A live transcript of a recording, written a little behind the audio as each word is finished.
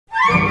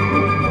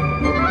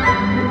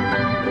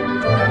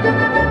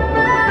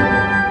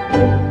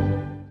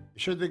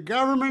Should the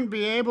government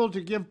be able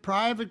to give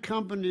private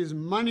companies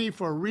money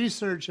for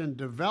research and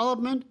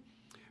development?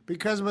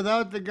 Because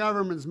without the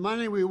government's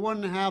money, we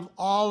wouldn't have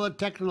all the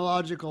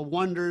technological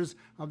wonders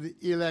of the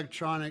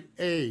electronic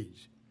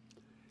age.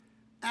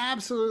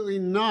 Absolutely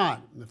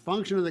not. The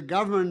function of the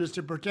government is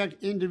to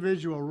protect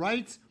individual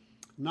rights,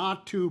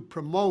 not to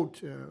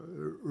promote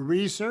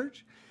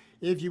research.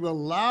 If you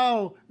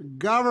allow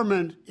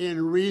government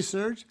in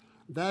research,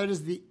 that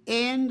is the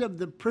end of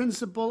the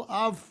principle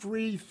of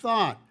free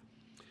thought.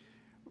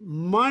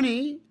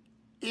 Money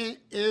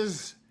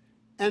is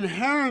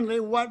inherently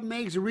what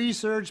makes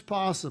research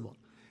possible.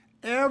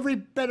 Every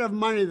bit of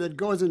money that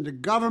goes into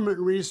government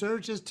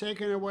research is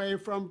taken away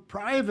from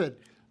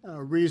private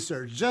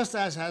research, just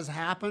as has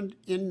happened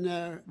in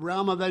the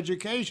realm of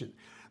education.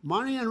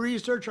 Money and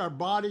research are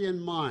body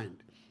and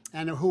mind.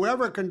 And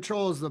whoever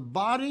controls the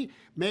body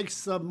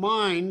makes the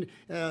mind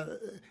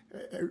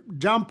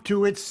jump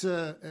to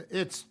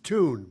its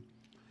tune.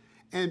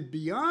 And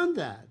beyond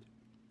that,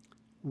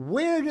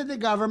 where did the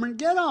government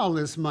get all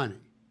this money?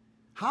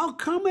 How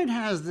come it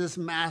has this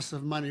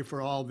massive money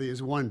for all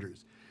these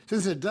wonders?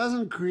 Since it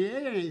doesn't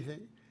create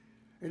anything,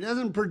 it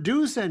doesn't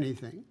produce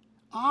anything,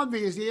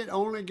 obviously it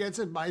only gets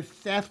it by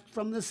theft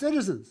from the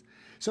citizens.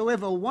 So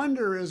if a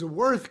wonder is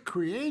worth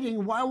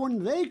creating, why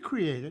wouldn't they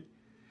create it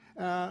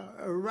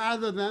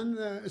rather than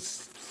the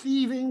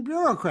thieving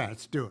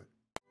bureaucrats do it?